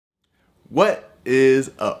What is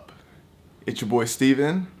up? It's your boy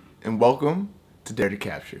Steven, and welcome to Dare to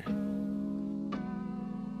Capture.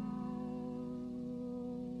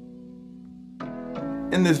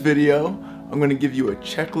 In this video, I'm going to give you a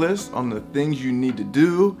checklist on the things you need to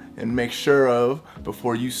do and make sure of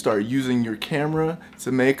before you start using your camera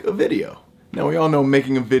to make a video. Now, we all know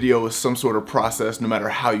making a video is some sort of process no matter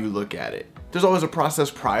how you look at it. There's always a process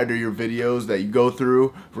prior to your videos that you go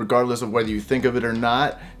through, regardless of whether you think of it or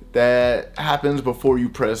not, that happens before you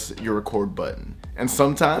press your record button. And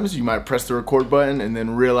sometimes you might press the record button and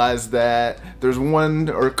then realize that there's one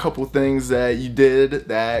or a couple things that you did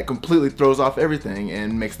that completely throws off everything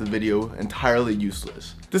and makes the video entirely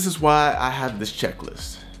useless. This is why I have this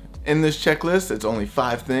checklist. In this checklist, it's only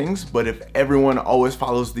 5 things, but if everyone always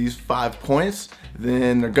follows these 5 points,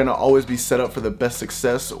 then they're gonna always be set up for the best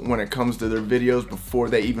success when it comes to their videos before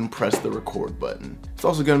they even press the record button. It's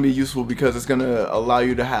also gonna be useful because it's gonna allow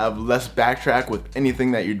you to have less backtrack with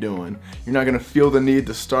anything that you're doing. You're not gonna feel the need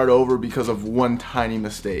to start over because of one tiny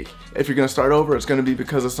mistake. If you're gonna start over, it's gonna be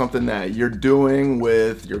because of something that you're doing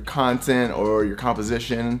with your content or your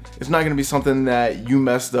composition. It's not gonna be something that you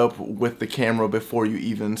messed up with the camera before you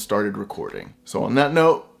even started recording. So on that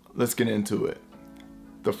note, let's get into it.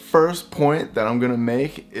 The first point that I'm gonna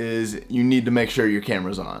make is you need to make sure your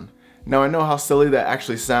camera's on. Now, I know how silly that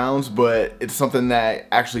actually sounds, but it's something that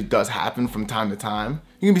actually does happen from time to time.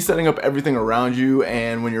 You can be setting up everything around you,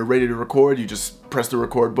 and when you're ready to record, you just press the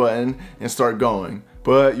record button and start going.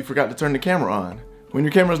 But you forgot to turn the camera on. When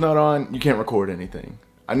your camera's not on, you can't record anything.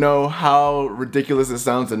 I know how ridiculous it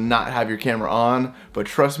sounds to not have your camera on, but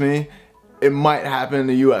trust me, it might happen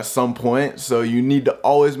to you at some point, so you need to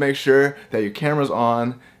always make sure that your camera's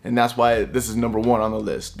on, and that's why this is number 1 on the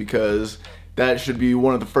list, because that should be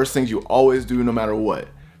one of the first things you always do no matter what.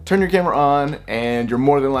 Turn your camera on, and you're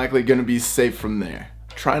more than likely gonna be safe from there.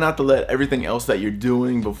 Try not to let everything else that you're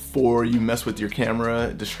doing before you mess with your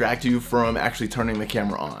camera distract you from actually turning the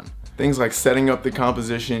camera on. Things like setting up the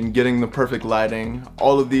composition, getting the perfect lighting,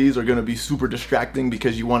 all of these are gonna be super distracting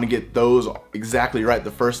because you wanna get those exactly right the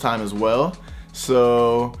first time as well.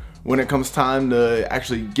 So when it comes time to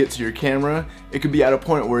actually get to your camera, it could be at a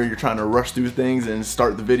point where you're trying to rush through things and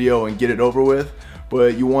start the video and get it over with,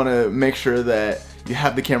 but you wanna make sure that you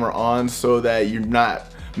have the camera on so that you're not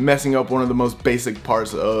messing up one of the most basic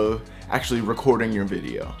parts of actually recording your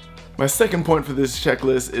video. My second point for this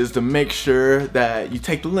checklist is to make sure that you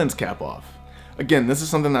take the lens cap off. Again, this is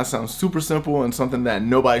something that sounds super simple and something that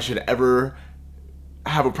nobody should ever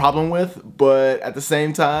have a problem with, but at the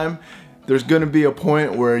same time, there's gonna be a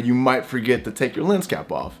point where you might forget to take your lens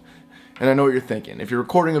cap off. And I know what you're thinking. If you're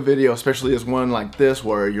recording a video, especially as one like this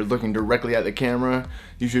where you're looking directly at the camera,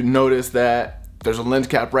 you should notice that there's a lens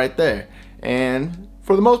cap right there. And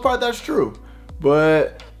for the most part, that's true.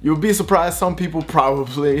 But you'll be surprised, some people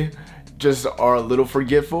probably just are a little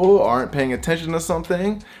forgetful, aren't paying attention to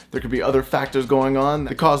something. There could be other factors going on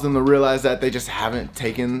that cause them to realize that they just haven't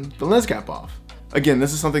taken the lens cap off. Again,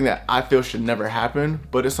 this is something that I feel should never happen,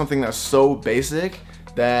 but it's something that's so basic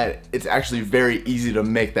that it's actually very easy to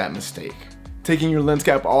make that mistake. Taking your lens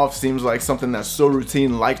cap off seems like something that's so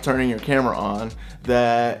routine, like turning your camera on,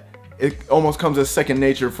 that it almost comes as second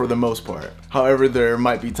nature for the most part. However, there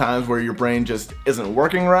might be times where your brain just isn't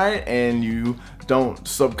working right and you don't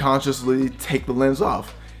subconsciously take the lens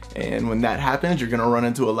off. And when that happens, you're gonna run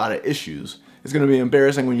into a lot of issues. It's gonna be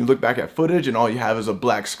embarrassing when you look back at footage and all you have is a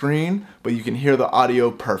black screen, but you can hear the audio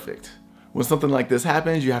perfect. When something like this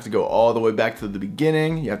happens, you have to go all the way back to the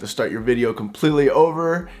beginning. You have to start your video completely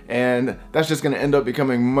over, and that's just gonna end up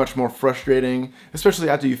becoming much more frustrating, especially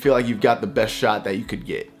after you feel like you've got the best shot that you could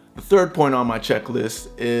get. The third point on my checklist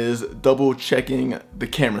is double checking the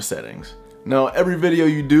camera settings. Now, every video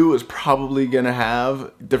you do is probably gonna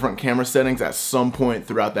have different camera settings at some point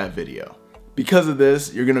throughout that video. Because of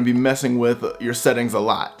this, you're gonna be messing with your settings a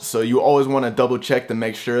lot. So you always wanna double check to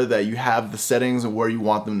make sure that you have the settings where you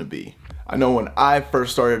want them to be. I know when I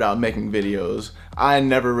first started out making videos, I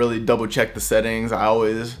never really double checked the settings. I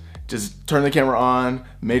always just turned the camera on,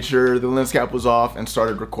 made sure the lens cap was off, and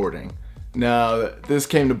started recording. Now, this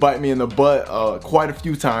came to bite me in the butt quite a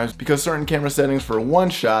few times because certain camera settings for one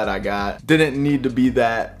shot I got didn't need to be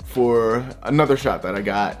that for another shot that I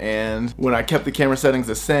got, and when I kept the camera settings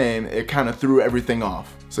the same, it kind of threw everything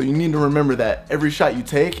off. So you need to remember that every shot you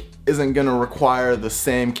take isn't gonna require the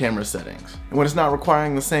same camera settings. And when it's not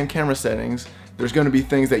requiring the same camera settings, there's going to be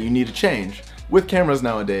things that you need to change. With cameras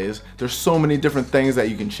nowadays, there's so many different things that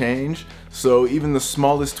you can change, so even the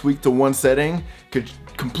smallest tweak to one setting could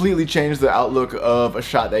completely change the outlook of a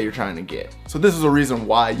shot that you're trying to get. So this is a reason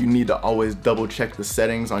why you need to always double check the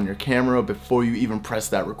settings on your camera before you even press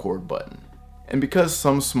that record button. And because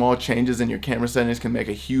some small changes in your camera settings can make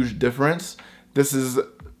a huge difference, this is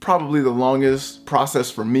probably the longest process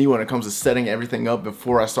for me when it comes to setting everything up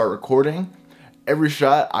before I start recording. Every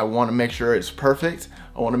shot, I want to make sure it's perfect.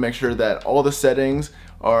 I want to make sure that all the settings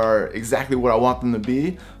are exactly what I want them to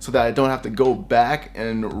be, so that I don't have to go back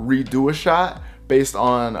and redo a shot based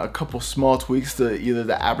on a couple small tweaks to either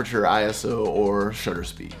the aperture, ISO, or shutter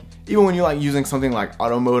speed. Even when you like using something like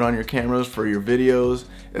auto mode on your cameras for your videos,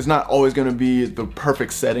 it's not always going to be the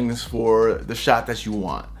perfect settings for the shot that you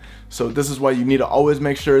want. So this is why you need to always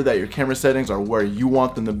make sure that your camera settings are where you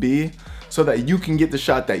want them to be, so that you can get the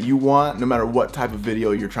shot that you want no matter what type of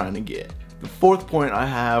video you're trying to get. The fourth point I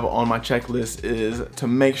have on my checklist is to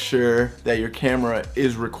make sure that your camera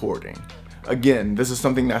is recording. Again, this is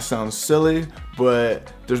something that sounds silly,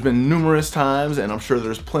 but there's been numerous times, and I'm sure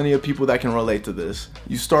there's plenty of people that can relate to this.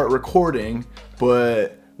 You start recording,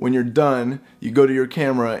 but when you're done, you go to your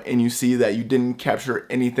camera and you see that you didn't capture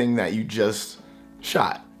anything that you just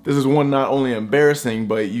shot. This is one, not only embarrassing,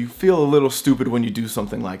 but you feel a little stupid when you do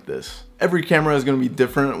something like this. Every camera is going to be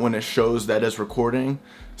different when it shows that it's recording.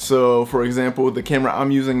 So for example, the camera I'm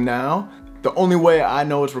using now, the only way I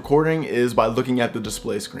know it's recording is by looking at the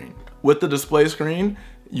display screen. With the display screen,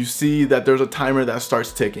 you see that there's a timer that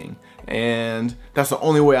starts ticking, and that's the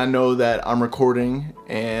only way I know that I'm recording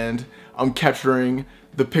and I'm capturing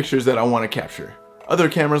the pictures that I want to capture. Other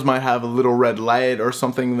cameras might have a little red light or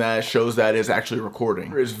something that shows that it's actually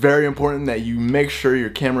recording. It's very important that you make sure your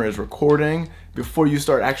camera is recording before you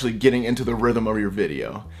start actually getting into the rhythm of your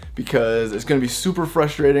video, because it's going to be super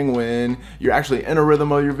frustrating when you're actually in a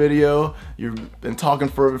rhythm of your video, you've been talking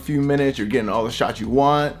for a few minutes, you're getting all the shots you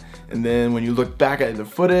want, and then when you look back at the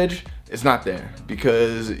footage, it's not there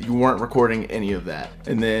because you weren't recording any of that.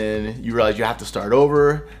 And then you realize you have to start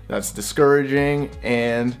over. That's discouraging,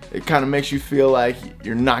 and it kind of makes you feel like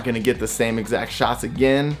you're not gonna get the same exact shots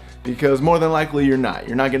again, because more than likely you're not.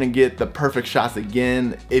 You're not gonna get the perfect shots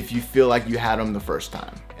again if you feel like you had them the first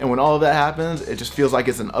time. And when all of that happens, it just feels like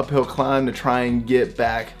it's an uphill climb to try and get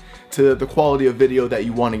back to the quality of video that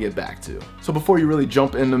you want to get back to. So before you really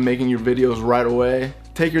jump into making your videos right away,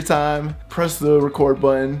 take your time, press the record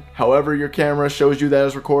button. However your camera shows you that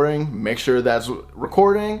it's recording, make sure that's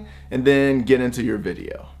recording, and then get into your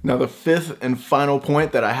video. Now the fifth and final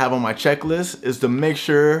point that I have on my checklist is to make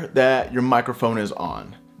sure that your microphone is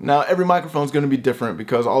on. Now every microphone is going to be different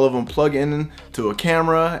because all of them plug in to a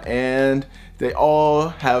camera, and they all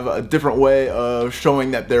have a different way of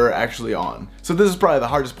showing that they're actually on. So this is probably the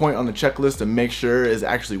hardest point on the checklist to make sure is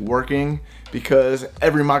actually working, because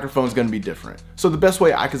every microphone is going to be different. So the best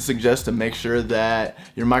way I could suggest to make sure that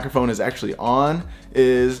your microphone is actually on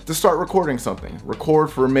is to start recording something.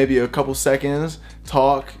 Record for maybe a couple seconds,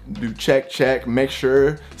 talk, do check, make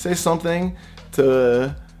sure, say something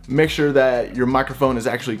to make sure that your microphone is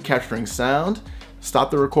actually capturing sound.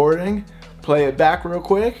 Stop the recording, play it back real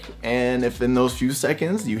quick, and if in those few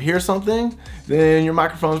seconds you hear something, then your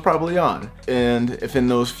microphone is probably on. And if in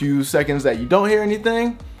those few seconds that you don't hear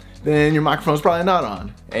anything, then your microphone is probably not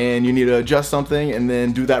on, and you need to adjust something and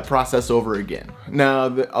then do that process over again. Now,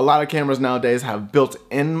 a lot of cameras nowadays have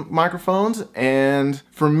built-in microphones, and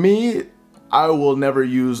for me, I will never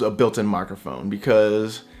use a built-in microphone,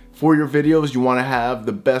 because for your videos, you want to have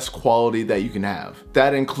the best quality that you can have.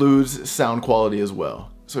 That includes sound quality as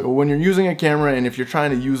well. So when you're using a camera, and if you're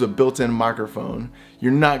trying to use a built-in microphone,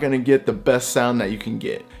 you're not gonna get the best sound that you can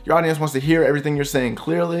get. Your audience wants to hear everything you're saying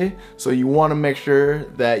clearly, so you wanna make sure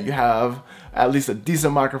that you have at least a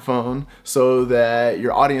decent microphone so that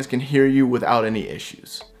your audience can hear you without any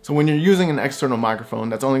issues. So when you're using an external microphone,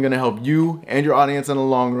 that's only gonna help you and your audience in the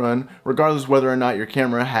long run, regardless whether or not your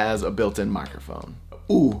camera has a built-in microphone.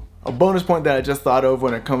 Ooh, a bonus point that I just thought of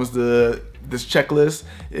when it comes to this checklist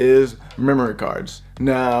is memory cards.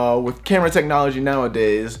 Now, with camera technology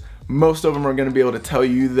nowadays, most of them are going to be able to tell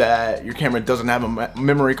you that your camera doesn't have a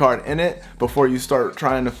memory card in it before you start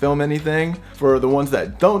trying to film anything. For the ones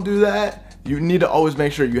that don't do that, you need to always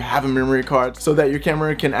make sure you have a memory card so that your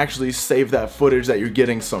camera can actually save that footage that you're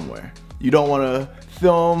getting somewhere. You don't want to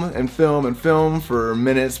film and film and film for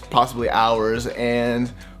minutes, possibly hours,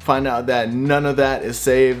 and find out that none of that is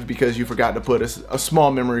saved because you forgot to put a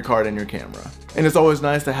small memory card in your camera. And it's always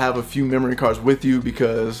nice to have a few memory cards with you,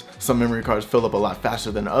 because some memory cards fill up a lot faster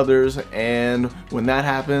than others, and when that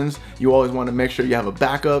happens, you always want to make sure you have a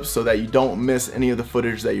backup so that you don't miss any of the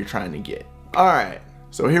footage that you're trying to get. All right,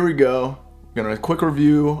 so here we go. I'm gonna quick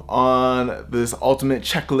review on this ultimate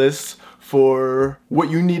checklist for what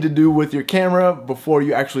you need to do with your camera before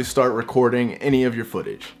you actually start recording any of your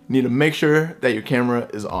footage. You need to make sure that your camera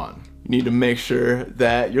is on. You need to make sure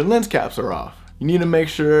that your lens caps are off. You need to make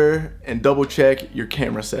sure and double check your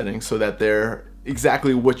camera settings so that they're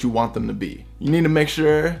exactly what you want them to be. You need to make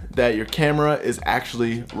sure that your camera is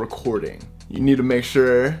actually recording. You need to make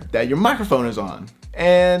sure that your microphone is on.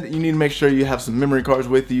 And you need to make sure you have some memory cards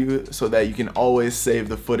with you so that you can always save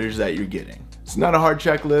the footage that you're getting. It's not a hard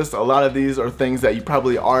checklist. A lot of these are things that you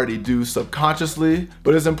probably already do subconsciously,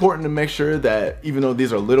 but it's important to make sure that even though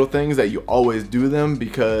these are little things, that you always do them,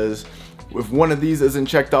 because if one of these isn't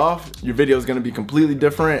checked off, your video is going to be completely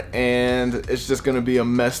different and it's just going to be a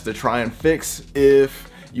mess to try and fix if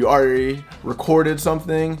you already recorded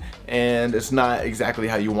something and it's not exactly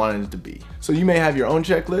how you wanted it to be. So you may have your own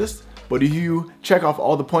checklist, but if you check off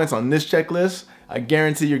all the points on this checklist, I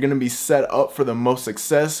guarantee you're gonna be set up for the most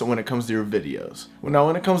success when it comes to your videos. Now,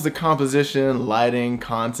 when it comes to composition, lighting,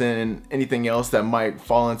 content, and anything else that might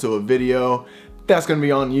fall into a video, that's gonna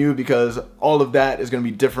be on you, because all of that is gonna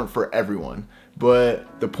be different for everyone.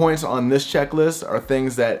 But the points on this checklist are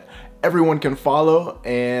things that everyone can follow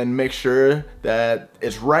and make sure that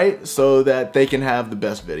it's right so that they can have the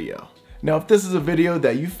best video. Now, if this is a video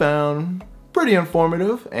that you found pretty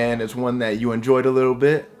informative and it's one that you enjoyed a little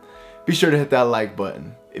bit, be sure to hit that like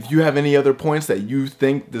button. If you have any other points that you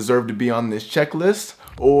think deserve to be on this checklist,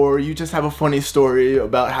 or you just have a funny story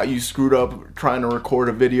about how you screwed up trying to record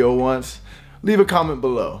a video once, leave a comment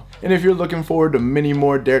below. And if you're looking forward to many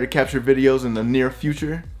more DareToCapture videos in the near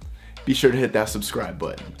future, be sure to hit that subscribe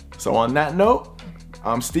button. So on that note,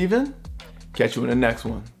 I'm Steven. Catch you in the next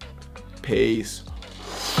one. Peace.